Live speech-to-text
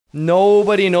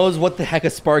Nobody knows what the heck a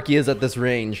Sparky is at this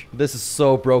range. This is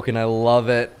so broken. I love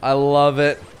it. I love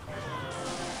it.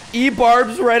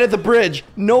 E-barbs right at the bridge.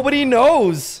 Nobody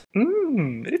knows.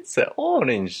 It's an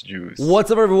orange juice.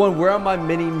 What's up, everyone? We're on my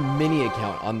mini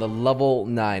account on the level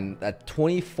 9 at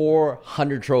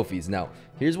 2,400 trophies. Now,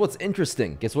 here's what's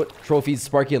interesting. Guess what trophies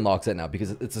Sparky unlocks at now?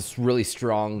 Because it's a really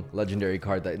strong legendary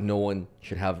card that no one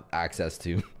should have access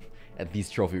to at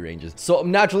these trophy ranges. So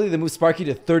naturally, they move Sparky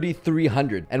to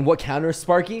 3,300. And what counters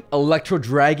Sparky? Electro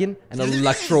Dragon and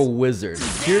Electro Wizard.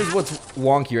 Here's what's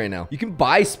wonky right now. You can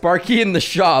buy Sparky in the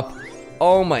shop.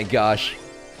 Oh my gosh.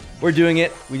 We're doing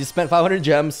it. We just spent 500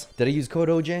 gems. Did I use code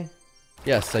OJ?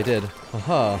 Yes, I did.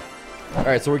 All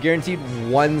right, so we're guaranteed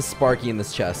one Sparky in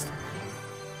this chest.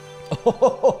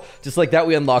 Oh, just like that,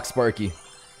 we unlock Sparky.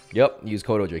 Yep, use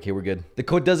code OJ. Okay, we're good. The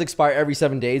code does expire every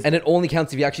 7 days, and it only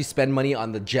counts if you actually spend money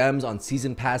on the gems, on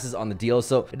season passes, on the deals.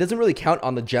 So it doesn't really count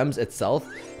on the gems itself.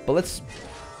 But let's...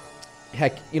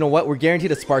 Heck, you know what? We're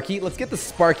guaranteed a Sparky. Let's get the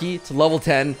Sparky to level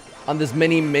 10 on this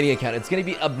mini account. It's going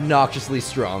to be obnoxiously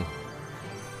strong.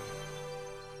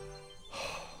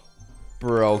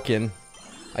 Broken.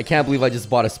 I can't believe I just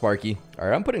bought a Sparky.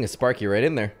 Alright, I'm putting a Sparky right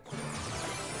in there.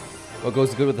 What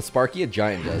goes good with the Sparky? A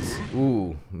Giant does.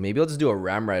 Ooh, maybe I'll just do a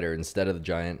Ram Rider instead of the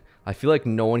Giant. I feel like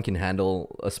no one can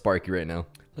handle a Sparky right now.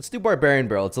 Let's do Barbarian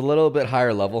Barrel. It's a little bit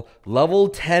higher level. Level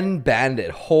 10 Bandit.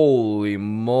 Holy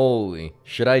moly.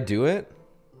 Should I do it?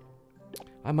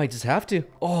 I might just have to.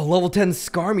 Oh, level 10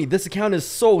 Skarmy. This account is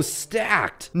so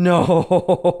stacked.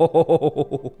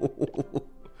 No.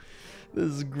 This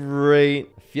is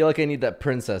great. I feel like I need that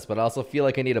princess, but I also feel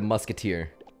like I need a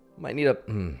musketeer. Might need a...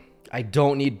 I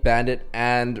don't need bandit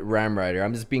and ram rider.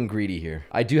 I'm just being greedy here.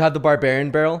 I do have the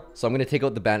barbarian barrel, so I'm going to take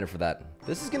out the bandit for that.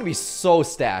 This is going to be so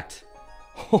stacked.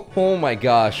 Oh my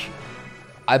gosh.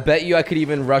 I bet you I could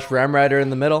even rush ram rider in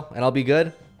the middle, and I'll be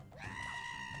good.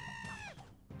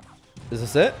 Is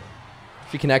this it?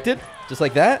 She connected? Just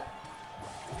like that?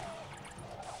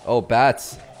 Oh,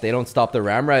 bats. They don't stop the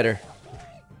ram rider.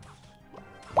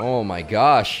 Oh my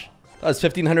gosh. That was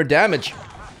 1,500 damage.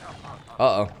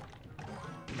 Uh-oh.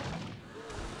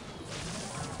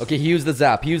 Okay, he used the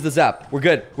zap. He used the zap. We're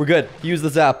good. We're good. He used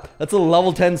the zap. That's a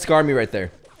level 10 Skarmy right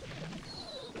there.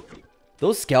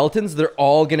 Those skeletons, they're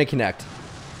all gonna connect.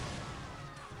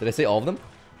 Did I say all of them?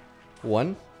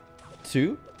 1,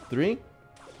 2, 3.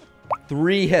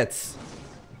 3 hits.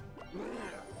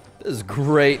 This is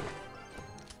great.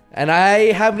 And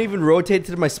I haven't even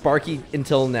rotated my Sparky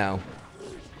until now.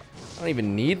 I don't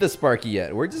even need the Sparky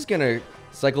yet. We're just gonna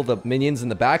cycle the minions in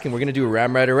the back and we're gonna do a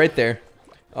Ram Rider right there.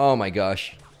 Oh my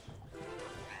gosh.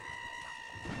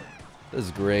 This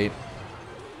is great.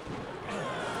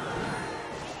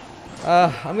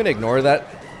 I'm gonna ignore that.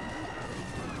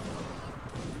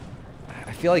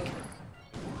 I feel like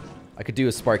I could do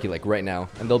a Sparky like right now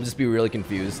and they'll just be really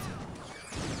confused.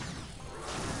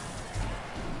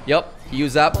 Yep, he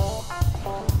used that.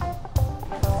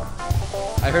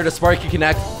 I heard a Sparky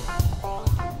connect.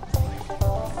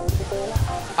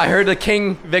 I heard a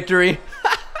king victory.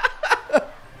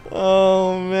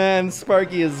 Oh man,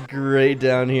 Sparky is great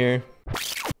down here.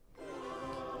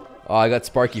 Oh, I got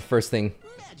Sparky first thing.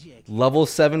 Level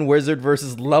 7 wizard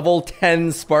versus level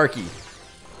 10 Sparky.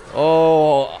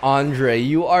 Oh, Andre,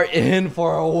 you are in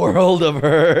for a world of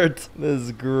hurt. This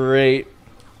is great.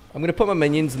 I'm gonna put my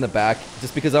minions in the back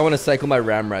just because I want to cycle my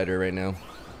Ram Rider right now.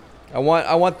 I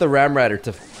want the Ram Rider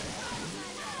to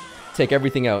take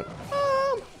everything out.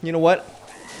 You know what?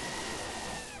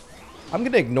 I'm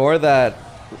gonna ignore that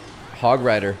Hog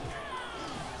Rider.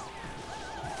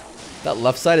 That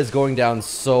left side is going down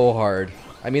so hard.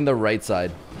 I mean the right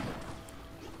side.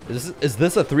 Is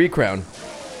this a 3 crown?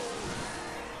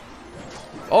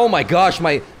 Oh my gosh,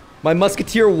 my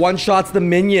musketeer one-shots the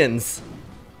minions.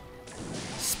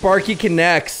 Sparky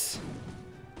connects.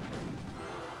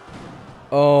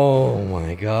 Oh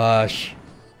my gosh.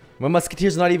 My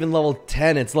musketeer's not even level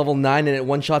 10, it's level 9 and it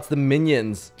one-shots the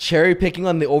minions. Cherry picking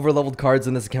on the over-leveled cards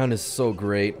in this account is so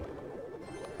great.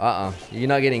 You're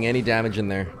not getting any damage in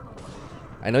there.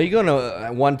 I know you're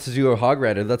gonna want to do a Hog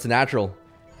Rider, that's natural.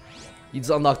 You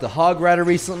just unlocked the Hog Rider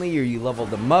recently, or you leveled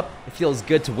him up. It feels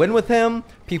good to win with him.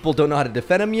 People don't know how to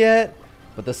defend him yet.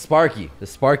 But the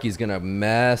Sparky's gonna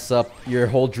mess up your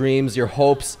whole dreams, your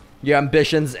hopes, your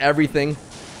ambitions, everything.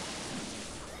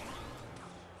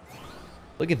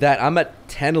 Look at that, I'm at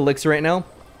 10 elixir right now.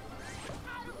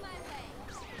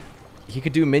 He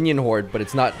could do minion horde, but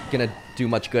it's not gonna do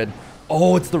much good.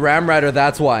 Oh, it's the Ram Rider,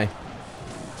 that's why.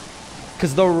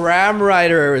 Because the Ram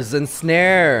Rider is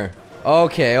ensnare.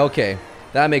 Okay, okay.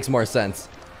 That makes more sense.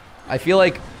 I feel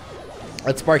like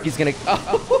that Sparky's gonna...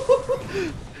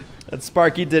 That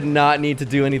Sparky did not need to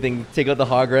do anything. Take out the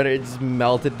hog rider. It just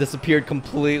melted, disappeared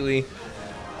completely.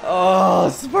 Oh,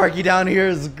 Sparky down here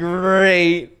is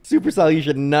great. Supercell, you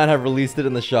should not have released it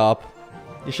in the shop.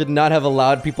 You should not have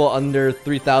allowed people under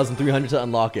 3,300 to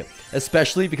unlock it.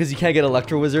 Especially because you can't get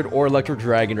Electro Wizard or Electro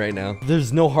Dragon right now.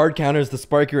 There's no hard counters to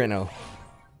Sparky right now.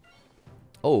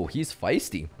 Oh, he's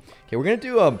feisty. Okay, we're gonna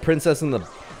do a princess on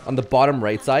the bottom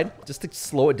right side, just to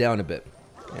slow it down a bit.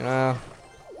 And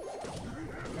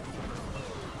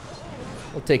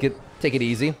we'll take it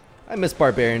easy. I miss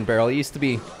Barbarian Barrel. It used to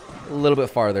be a little bit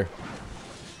farther.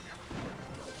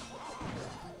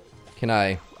 Can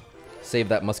I save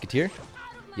that Musketeer?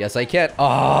 Yes, I can.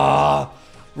 Ah,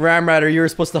 Ram Rider, you were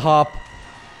supposed to hop.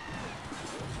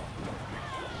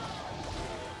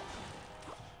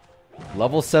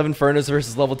 Level 7 Furnace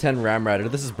versus level 10 Ram Rider.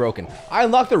 This is broken. I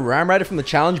unlocked the Ram Rider from the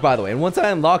challenge, by the way. And once I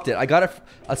unlocked it, I got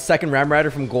a second Ram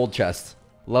Rider from Gold Chest.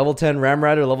 Level 10 Ram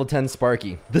Rider, level 10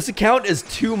 Sparky. This account is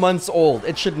 2 months old.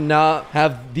 It should not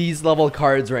have these level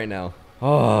cards right now.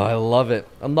 Oh, I love it.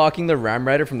 Unlocking the Ram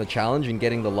Rider from the challenge and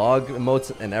getting the log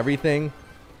emotes and everything.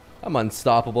 I'm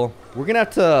unstoppable. We're gonna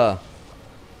have to...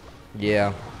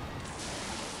 Yeah.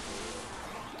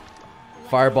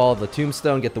 Fireball the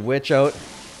tombstone, get the witch out.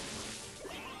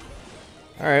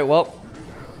 Alright, well.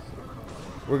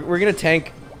 We're gonna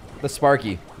tank the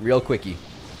Sparky real quickie.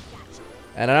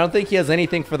 And I don't think he has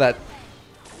anything for that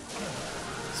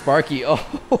Sparky.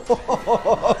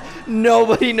 Oh,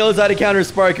 nobody knows how to counter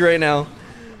Sparky right now.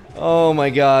 Oh my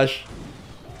gosh.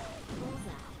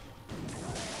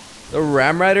 The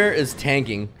Ram Rider is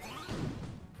tanking.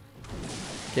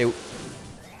 Okay,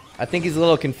 I think he's a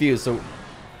little confused. So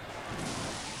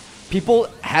people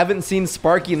haven't seen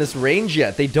Sparky in this range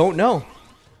yet. They don't know.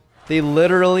 They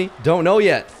literally don't know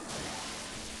yet.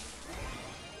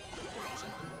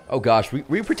 Oh gosh,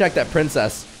 we protect that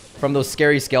princess from those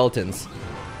scary skeletons.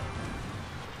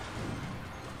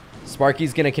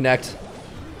 Sparky's gonna connect.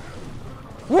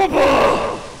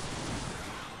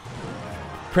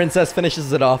 Princess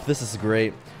finishes it off. This is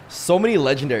great. So many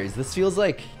legendaries. This feels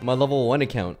like my level 1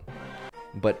 account,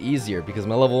 but easier because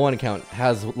my level 1 account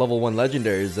has level 1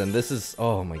 legendaries, and this is...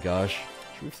 Oh my gosh.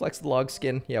 Should we flex the log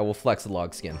skin? Yeah, we'll flex the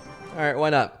log skin. Alright, why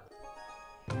not?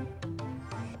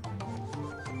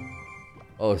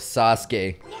 Oh,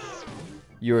 Sasuke.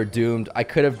 You are doomed. I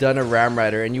could have done a Ram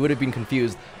Rider and you would have been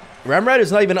confused. Ram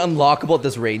Rider's not even unlockable at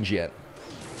this range yet.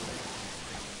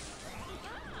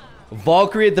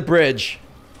 Valkyrie at the bridge.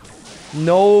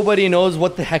 Nobody knows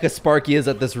what the heck a Sparky is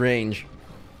at this range.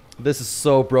 This is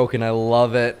so broken. I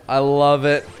love it. I love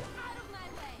it.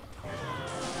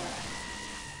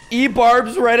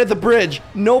 E-Barb's right at the bridge.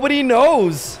 Nobody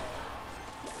knows.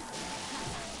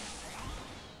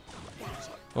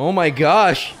 Oh my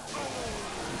gosh.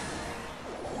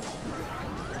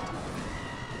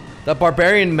 That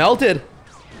Barbarian melted.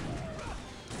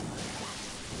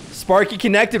 Sparky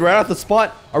connected right off the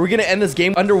spot. Are we gonna end this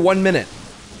game under 1 minute?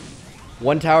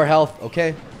 1 tower health.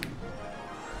 Okay.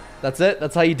 That's it.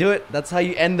 That's how you do it. That's how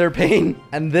you end their pain.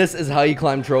 And this is how you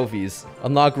climb trophies.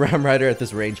 Unlock Ram Rider at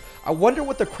this range. I wonder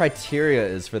what the criteria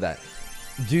is for that.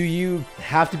 Do you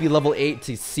have to be level 8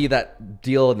 to see that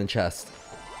deal in the chest?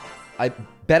 I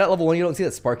bet at level 1 you don't see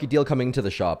that Sparky deal coming to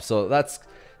the shop. So that's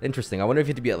interesting. I wonder if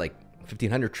you have to be at like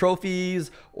 1,500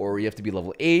 trophies, or you have to be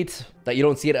level 8. That you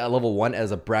don't see it at level 1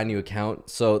 as a brand new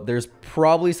account. So there's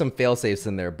probably some fail safes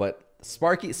in there, but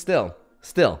Sparky still,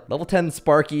 level 10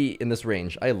 Sparky in this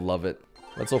range. I love it.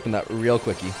 Let's open that real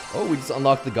quickie. Oh, we just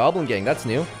unlocked the Goblin Gang. That's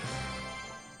new.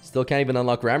 Still can't even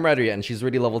unlock Ram Rider yet, and she's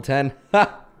already level 10.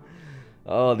 Ha!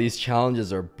 Oh, these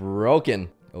challenges are broken.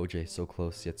 OJ, so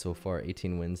close, yet so far.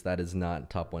 18 wins. That is not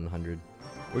top 100.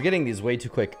 We're getting these way too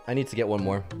quick. I need to get one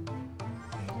more.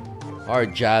 Our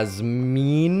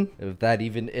Jasmine, if that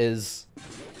even is.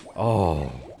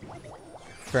 Oh.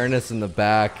 Fairness in the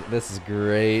back. This is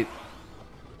great.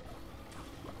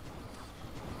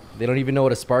 They don't even know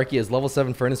what a Sparky is. Level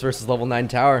 7 Furnace versus level 9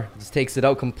 Tower. Just takes it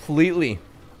out completely.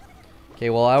 Okay,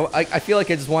 well, I feel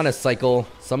like I just want to cycle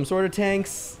some sort of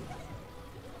tanks.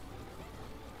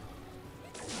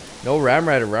 No Ram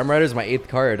Rider. Ram Rider is my 8th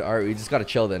card. Alright, we just gotta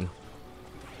chill then.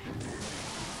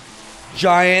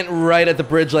 Giant right at the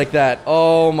bridge like that.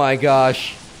 Oh my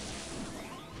gosh.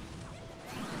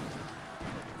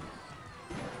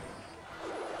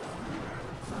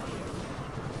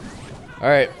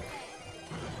 Alright.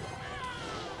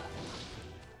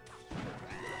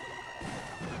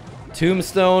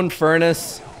 Tombstone,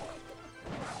 Furnace.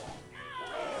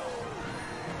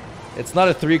 It's not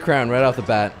a 3 crown right off the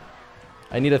bat.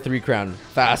 I need a 3 crown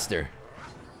faster.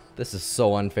 This is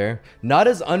so unfair. Not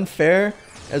as unfair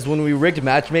as when we rigged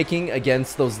matchmaking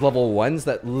against those level 1s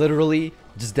that literally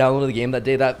just downloaded the game that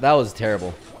day. That was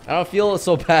terrible. I don't feel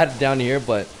so bad down here,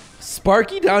 but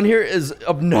Sparky down here is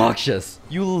obnoxious.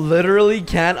 You literally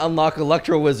can't unlock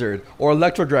Electro Wizard or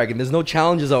Electro Dragon. There's no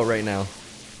challenges out right now.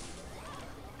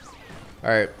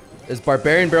 Alright. Is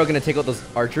Barbarian Barrel gonna take out those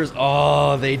archers?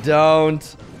 Oh, they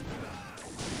don't.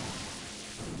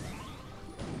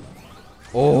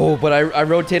 Oh, but I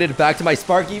rotated back to my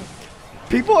Sparky.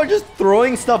 People are just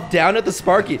throwing stuff down at the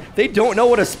Sparky. They don't know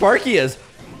what a Sparky is.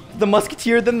 The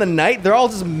Musketeer, then the Knight, they're all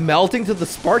just melting to the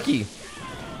Sparky.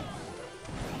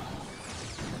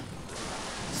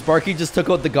 Sparky just took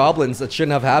out the goblins. That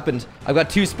shouldn't have happened. I've got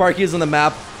 2 Sparkies on the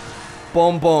map.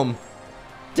 Boom, boom.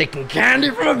 Taking candy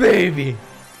from a baby.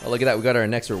 Oh, look at that. We got our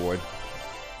next reward.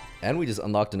 And we just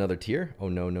unlocked another tier. Oh,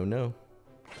 no, no, no.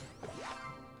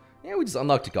 Yeah, we just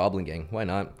unlocked a Goblin Gang. Why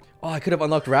not? Oh, I could have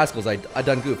unlocked Rascals. I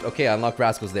done goofed. Okay, I unlocked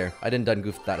Rascals there. I didn't done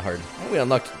goof that hard. And we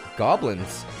unlocked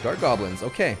Goblins. Dark Goblins.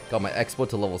 Okay. Got my Expo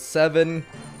to level 7.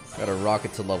 Got a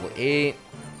Rocket to level 8.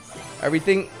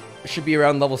 Everything should be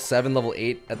around level 7, level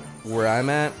 8 at where I'm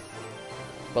at.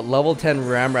 But level 10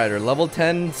 Ram Rider. Level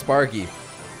 10 Sparky.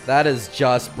 That is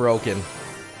just broken.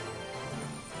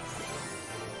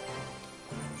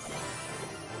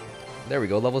 There we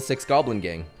go. Level 6 Goblin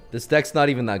Gang. This deck's not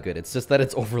even that good. It's just that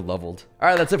it's over-leveled.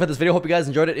 Alright, that's it for this video. Hope you guys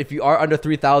enjoyed it. If you are under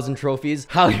 3,000 trophies,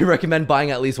 highly recommend buying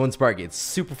at least one Sparky. It's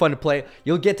super fun to play.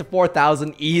 You'll get to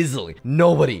 4,000 easily.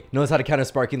 Nobody knows how to counter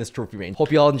Sparky in this trophy range.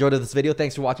 Hope you all enjoyed this video.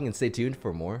 Thanks for watching and stay tuned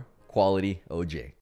for more quality OJ.